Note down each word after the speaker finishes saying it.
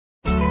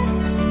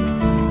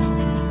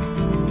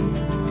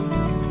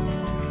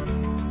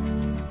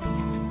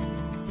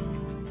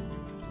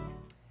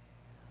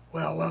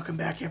Well, welcome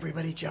back,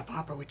 everybody. Jeff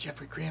Hopper with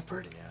Jeffrey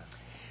Cranford. Yeah.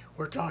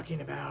 We're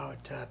talking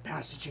about a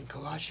passage in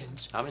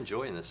Colossians. I'm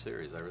enjoying this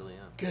series. I really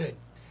am. Good.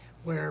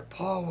 Where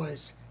Paul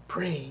was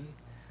praying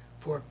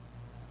for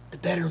the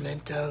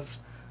betterment of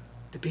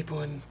the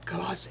people in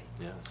Colossae.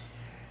 Yes.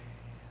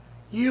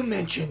 You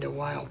mentioned a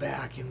while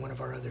back in one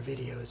of our other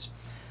videos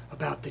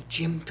about the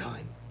gym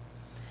time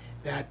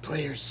that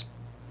players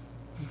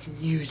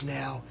use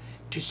now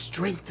to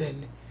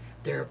strengthen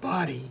their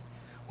body,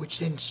 which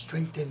then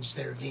strengthens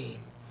their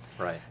game.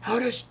 Right. How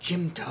does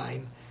gym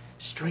time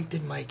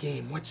strengthen my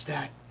game? What's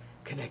that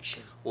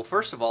connection? Well,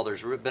 first of all,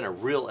 there's been a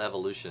real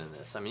evolution in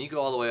this. I mean, you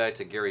go all the way back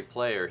to Gary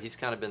Player. He's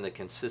kind of been the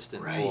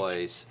consistent Right.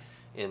 voice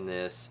in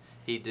this.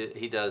 He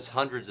does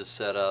hundreds of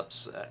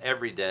setups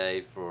every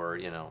day for,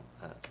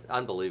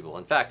 unbelievable.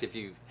 In fact, if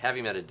you have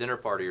him at a dinner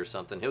party or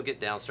something, he'll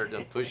get down, start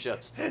doing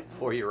push-ups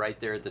for you right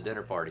there at the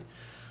dinner party.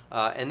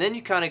 And then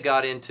you kind of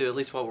got into, at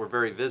least what were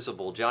very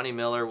visible, Johnny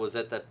Miller was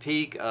at the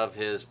peak of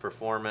his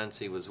performance.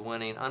 He was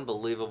winning,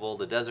 unbelievable.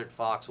 The Desert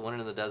Fox, winning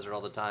in the desert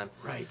all the time.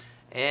 Right.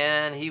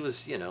 And he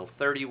was,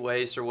 30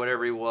 waist or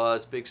whatever he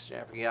was, big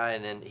strappy guy.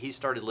 And then he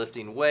started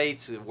lifting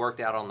weights, worked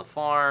out on the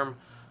farm,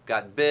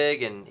 got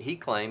big, and he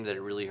claimed that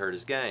it really hurt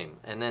his game.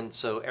 And then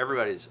so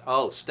everybody's,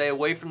 stay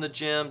away from the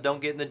gym, don't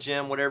get in the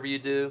gym, whatever you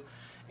do.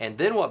 And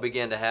then what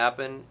began to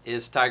happen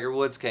is Tiger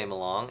Woods came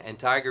along, and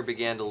Tiger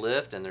began to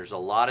lift, and there's a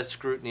lot of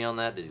scrutiny on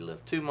that. Did he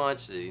lift too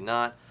much? Did he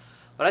not?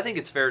 But I think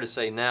it's fair to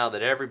say now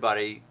that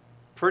everybody,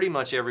 pretty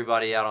much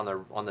everybody out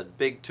on the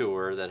big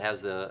tour that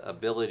has the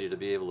ability to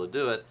be able to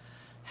do it,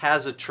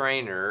 has a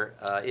trainer.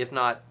 If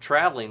not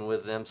traveling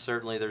with them,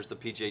 certainly there's the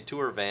PGA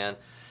Tour van,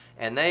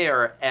 and they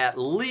are at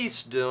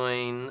least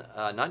doing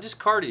not just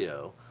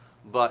cardio,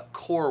 but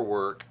core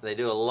work. They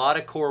do a lot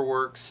of core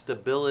work,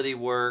 stability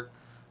work,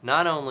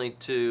 not only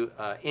to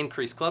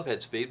increase club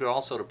head speed, but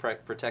also to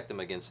protect them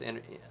against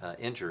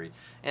injury.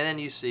 And then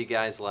you see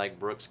guys like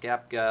Brooks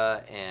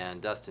Koepka and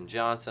Dustin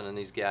Johnson, and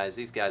these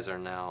guys are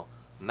now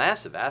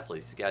massive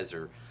athletes. These guys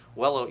are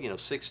well,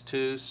 6'2"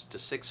 to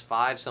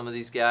 6'5", some of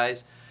these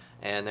guys,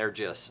 and they're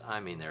just,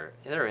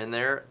 they're in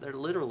there, they're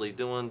literally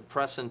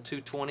pressing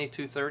 220,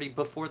 230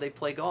 before they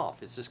play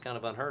golf. It's just kind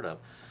of unheard of.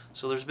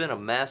 So there's been a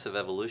massive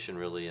evolution,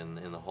 really, in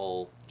the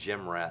whole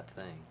gym rat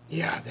thing.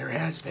 Yeah, there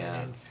has been.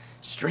 Yeah. And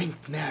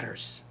strength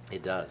matters.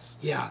 It does.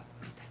 Yeah.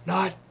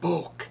 Not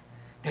bulk,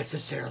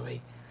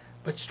 necessarily,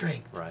 but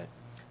strength. Right.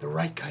 The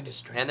right kind of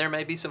strength. And there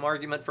may be some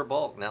argument for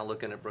bulk now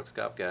looking at Brooks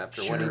Koepka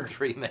after Sure. winning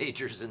 3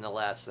 majors in the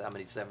last,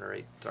 7 or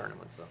 8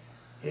 tournaments. So.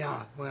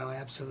 Yeah, well,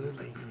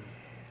 absolutely.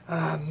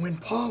 When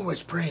Paul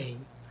was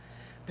praying,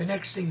 the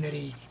next thing that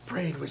he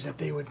prayed was that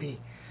they would be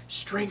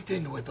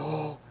strengthened with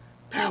all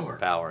power.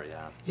 Power,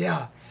 yeah.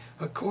 Yeah,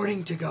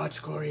 according to God's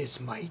glorious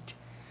might,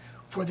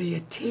 for the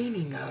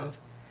attaining of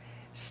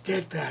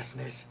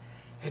steadfastness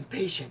and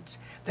patience.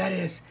 That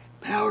is,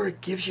 power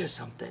gives you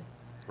something.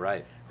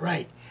 Right.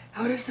 Right.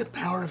 How does the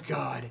power of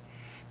God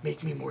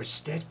make me more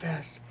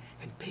steadfast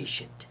and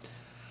patient?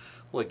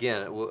 Well,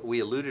 again, we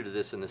alluded to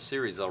this in the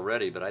series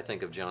already, but I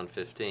think of John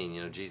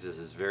 15. Jesus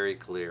is very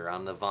clear.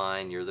 I'm the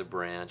vine, you're the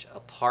branch.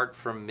 Apart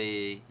from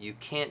me, you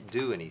can't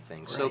do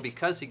anything. Right. So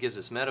because he gives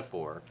this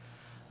metaphor,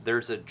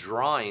 there's a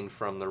drawing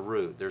from the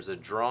root. There's a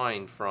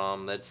drawing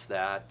from, that's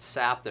that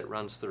sap that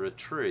runs through a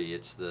tree.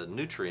 It's the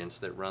nutrients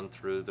that run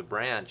through the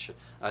branch,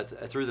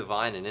 through the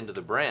vine and into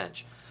the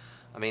branch.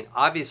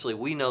 Obviously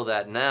we know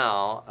that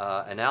now,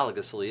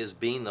 analogously, as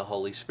being the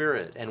Holy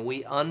Spirit, and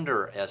we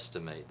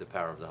underestimate the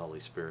power of the Holy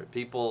Spirit.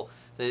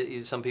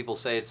 Some people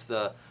say it's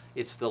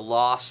the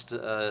lost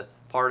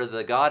part of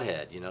the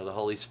Godhead, the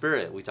Holy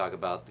Spirit. We talk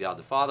about God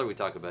the Father, we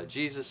talk about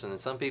Jesus, and then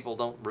some people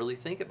don't really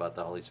think about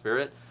the Holy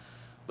Spirit.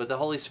 But the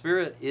Holy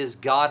Spirit is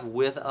God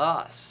with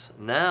us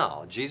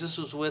now. Jesus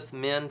was with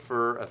men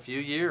for a few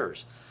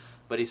years.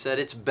 But he said,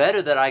 it's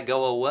better that I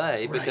go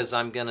away because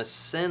I'm going to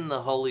send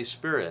the Holy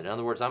Spirit. In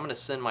other words, I'm going to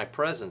send my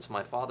presence,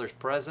 my Father's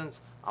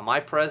presence, my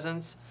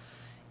presence,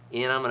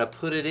 and I'm going to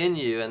put it in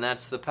you, and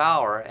that's the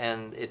power.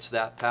 And it's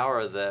that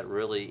power that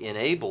really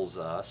enables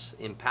us,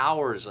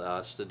 empowers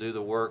us to do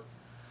the work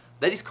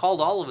that he's called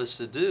all of us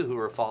to do who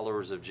are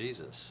followers of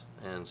Jesus.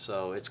 And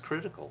so it's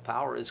critical.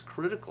 Power is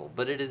critical,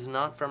 but it is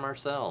not from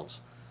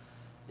ourselves.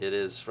 It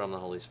is from the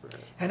Holy Spirit.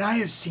 And I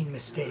have seen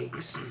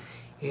mistakes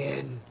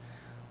in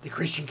the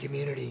Christian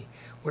community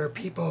where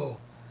people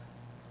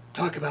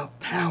talk about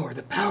power,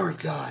 the power of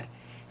God,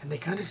 and they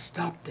kind of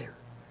stop there.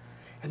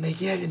 And they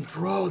get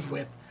enthralled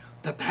with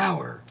the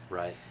power,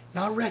 right?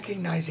 Not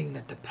recognizing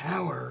that the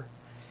power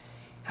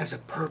has a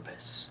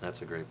purpose.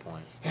 That's a great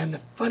point. And the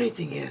funny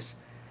thing is,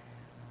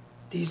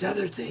 these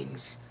other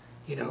things,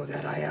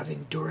 that I have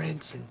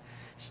endurance and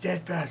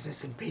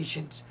steadfastness and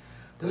patience,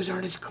 those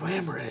aren't as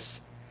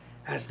glamorous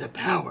as the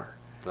power.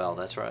 Well,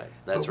 that's right.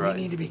 But we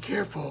need to be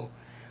careful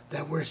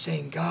that we're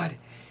saying, God,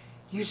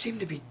 you seem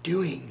to be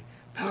doing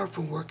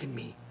powerful work in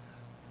me.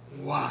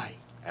 Why?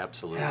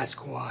 Absolutely.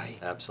 Ask why.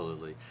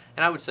 Absolutely.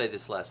 And I would say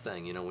this last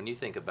thing, when you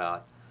think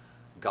about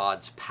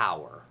God's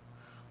power,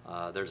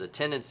 there's a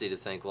tendency to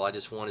think, well, I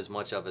just want as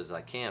much of it as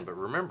I can. But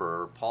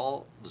remember,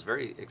 Paul was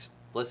very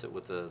explicit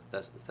with the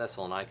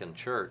Thessalonican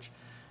church,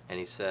 and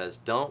he says,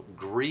 don't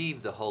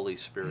grieve the Holy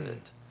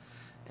Spirit.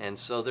 And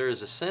so there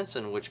is a sense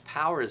in which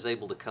power is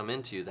able to come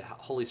into you, the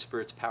Holy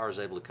Spirit's power is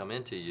able to come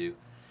into you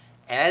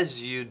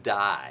as you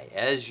die,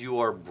 as you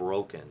are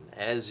broken,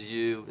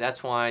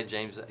 that's why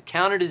James,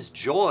 count it as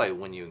joy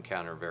when you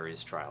encounter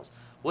various trials.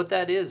 What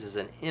that is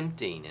an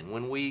emptying, and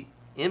when we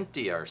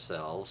empty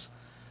ourselves,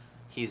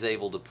 he's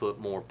able to put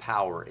more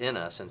power in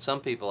us. And some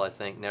people, I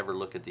think, never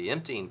look at the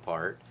emptying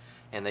part,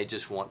 and they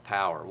just want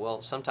power.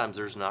 Well, sometimes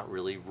there's not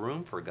really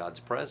room for God's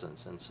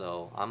presence, and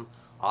so I'm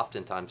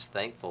oftentimes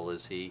thankful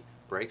as he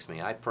breaks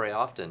me. I pray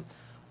often,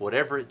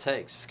 whatever it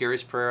takes,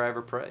 scariest prayer I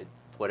ever prayed,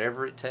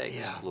 whatever it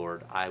takes,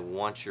 Lord, I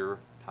want your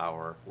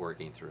power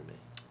working through me.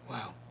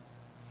 Wow.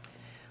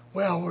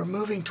 Well, we're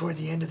moving toward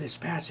the end of this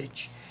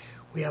passage.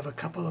 We have a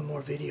couple of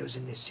more videos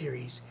in this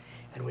series,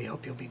 and we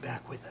hope you'll be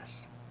back with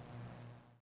us.